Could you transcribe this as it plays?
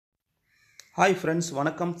Hi friends,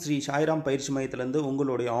 வணக்கம் ஸ்ரீ சாய்ராம் பயிற்சி மையத்திலிருந்து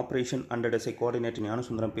உங்களுடைய operation under SI coordinator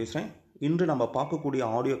Gnanasundaram பேசுகிறேன். இன்று நம்ம பார்க்கக்கூடிய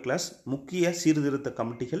ஆடியோ கிளாஸ் முக்கிய சீர்திருத்த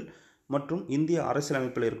கமிட்டிகள் மற்றும் இந்திய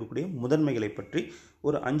அரசியலமைப்பில் இருக்கக்கூடிய முதன்மைகளை பற்றி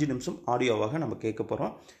ஒரு 5 நிமிஷம் ஆடியோவாக நம்ம கேட்க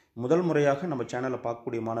போகிறோம். முதல் முறையாக நம்ம சேனலில்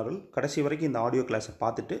பார்க்கக்கூடிய மாணவர்கள் கடைசி வரைக்கும் இந்த ஆடியோ கிளாஸை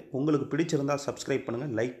பார்த்துட்டு உங்களுக்கு பிடிச்சிருந்தால் சப்ஸ்கிரைப்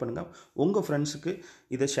பண்ணுங்கள், லைக் பண்ணுங்கள், உங்கள் ஃப்ரெண்ட்ஸுக்கு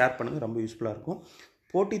இதை ஷேர் பண்ணுங்கள், ரொம்ப யூஸ்ஃபுல்லாக இருக்கும்.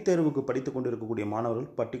 போட்டித் தேர்வுக்கு படித்து கொண்டு இருக்கக்கூடிய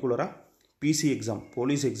மாணவர்கள் பர்டிகுலராக பிசி எக்ஸாம்,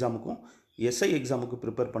 போலீஸ் எக்ஸாமுக்கும் எஸ்ஐ எக்ஸாமுக்கு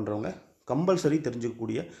ப்ரிப்பேர் பண்ணுறவங்க கம்பல்சரி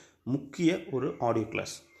தெரிஞ்சுக்கக்கூடிய முக்கிய ஒரு ஆடியோ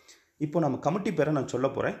கிளாஸ். இப்போ நம்ம கமிட்டி பேரை நான் சொல்ல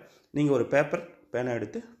போகிறேன். நீங்கள் ஒரு பேப்பர் பேனை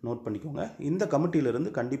எடுத்து நோட் பண்ணிக்கோங்க. இந்த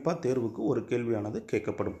கமிட்டியிலிருந்து கண்டிப்பாக தேர்வுக்கு ஒரு கேள்வியானது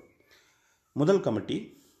கேட்கப்படும். முதல் கமிட்டி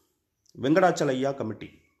வெங்கடாச்சலையா கமிட்டி.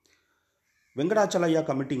 வெங்கடாச்சலையா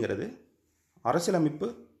கமிட்டிங்கிறது அரசியலமைப்பு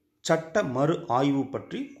சட்ட மறு ஆய்வு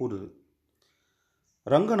பற்றி கூறுது.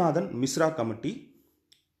 ரங்கநாதன் மிஸ்ரா கமிட்டி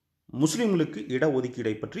முஸ்லிம்களுக்கு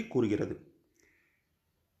இடஒதுக்கீடை பற்றி கூறுகிறது.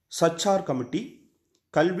 சச்சார் கமிட்டி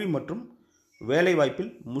கல்வி மற்றும்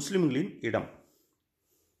வேலைவாய்ப்பில் முஸ்லிம்களின் இடம்.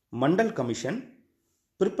 மண்டல் கமிஷன்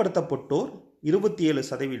பிற்படுத்தப்பட்டோர்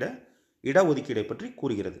 27% இடஒதுக்கீடை பற்றி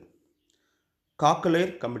கூறுகிறது.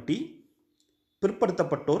 காக்கலேர் கமிட்டி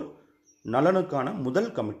பிற்படுத்தப்பட்டோர் நலனுக்கான முதல்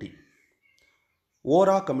கமிட்டி.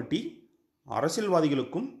 ஓரா கமிட்டி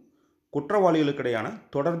அரசியல்வாதிகளுக்கும் குற்றவாளிகளுக்கிடையான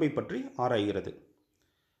தொடர்பை பற்றி ஆராய்கிறது.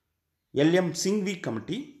 எல்எம் சிங்வி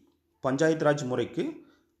கமிட்டி பஞ்சாயத்து ராஜ் முறைக்கு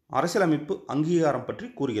அரசியலமைப்பு அங்கீகாரம் பற்றி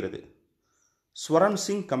கூறுகிறது. ஸ்வரன்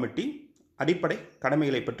சிங் கமிட்டி அடிப்படை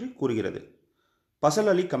கடமைகளை பற்றி கூறுகிறது. பசல்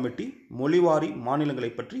அலி கமிட்டி மொழிவாரி மாநிலங்களை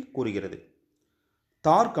பற்றி கூறுகிறது.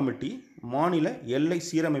 தார் கமிட்டி மாநில எல்லை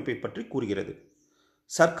சீரமைப்பை பற்றி கூறுகிறது.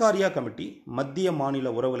 சர்க்காரியா கமிட்டி மத்திய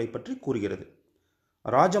மாநில உறவுகளை பற்றி கூறுகிறது.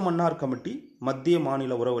 ராஜமன்னார் கமிட்டி மத்திய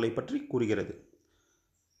மாநில உறவுகளை பற்றி கூறுகிறது.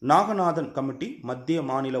 நாகநாதன் கமிட்டி மத்திய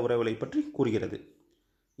மாநில உறவுகளை பற்றி கூறுகிறது.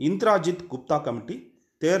 இந்திராஜித் குப்தா கமிட்டி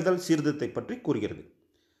தேர்தல் சீர்திருத்தத்தை பற்றி கூறுகிறது.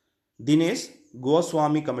 தினேஷ்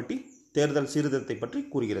கோஸ்வாமி கமிட்டி தேர்தல் சீர்திருத்தத்தை பற்றி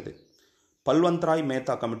கூறுகிறது. பல்வந்த்ராய்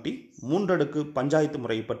மேத்தா கமிட்டி 3 அடுக்கு பஞ்சாயத்து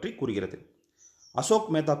முறையை பற்றி கூறுகிறது. அசோக்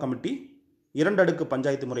மேத்தா கமிட்டி 2 அடுக்கு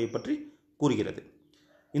பஞ்சாயத்து முறையை பற்றி கூறுகிறது.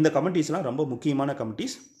 இந்த கமிட்டிஸ்லாம் ரொம்ப முக்கியமான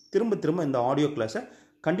கமிட்டிஸ். திரும்ப இந்த ஆடியோ கிளாஸை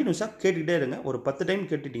கண்டினியூஸாக கேட்டுக்கிட்டே இருங்க. ஒரு 10 டைம்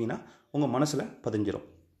கேட்டுட்டிங்கன்னா உங்கள் மனசில் பதிஞ்சிடும்.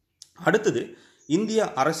 அடுத்தது இந்திய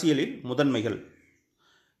அரசியலில் முதன்மைகள்.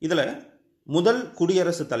 இதில் முதல்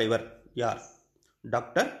குடியரசுத் தலைவர் யார்?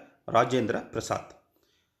 டாக்டர் ராஜேந்திர பிரசாத்.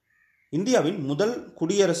 இந்தியாவின் முதல்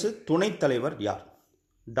குடியரசு துணைத் தலைவர் யார்?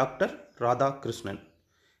 டாக்டர் ராதாகிருஷ்ணன்.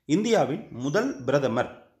 இந்தியாவின் முதல்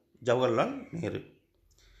பிரதமர் ஜவஹர்லால் நேரு.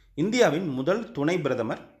 இந்தியாவின் முதல் துணை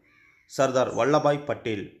பிரதமர் சர்தார் வல்லபாய்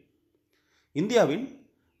பட்டேல். இந்தியாவின்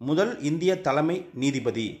முதல் இந்திய தலைமை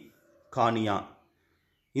நீதிபதி கானியா.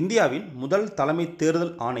 இந்தியாவின் முதல் தலைமை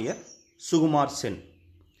தேர்தல் ஆணையர் சுகுமார் சென்.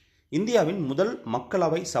 இந்தியாவின் முதல்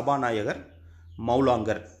மக்களவை சபாநாயகர்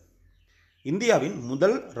மௌலாங்கர். இந்தியாவின்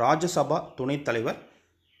முதல் ராஜ்யசபா துணைத் தலைவர்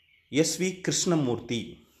எஸ்.வி. கிருஷ்ணமூர்த்தி.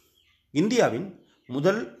 இந்தியாவின்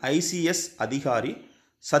முதல் ஐசிஎஸ் அதிகாரி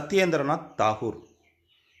சத்யேந்திரநாத் தாகூர்.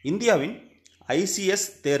 இந்தியாவின் ஐசிஎஸ்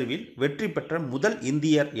தேர்வில் வெற்றி பெற்ற முதல்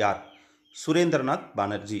இந்தியர் யார்? Surendranath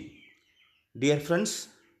Banerjee. Dear friends,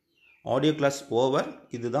 audio class over.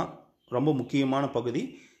 இதுதான் ரொம்ப முக்கியமான பகுதி.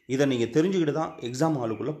 இதை நீங்கள் தெரிஞ்சுக்கிட்டு தான் எக்ஸாம்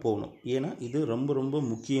ஹாலுக்குள்ளே போகணும். ஏன்னா இது ரொம்ப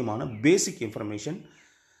முக்கியமான பேசிக் இன்ஃபர்மேஷன்.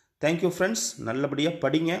 Thank you friends. நல்லபடியாக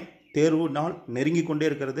படிங்க. தேர்வு நாள் நெருங்கி கொண்டே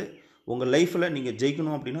இருக்கிறது. உங்கள் லைஃப்பில் நீங்கள்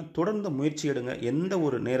ஜெயிக்கணும் அப்படின்னா தொடர்ந்து முயற்சி எடுங்க. எந்த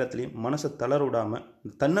ஒரு நேரத்துலையும் மனசை தளர விடாமல்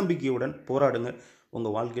தன்னம்பிக்கையுடன் போராடுங்க.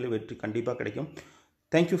 உங்கள் வாழ்க்கையில் வெற்றி கண்டிப்பாக கிடைக்கும்.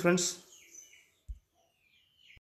 Thank you friends.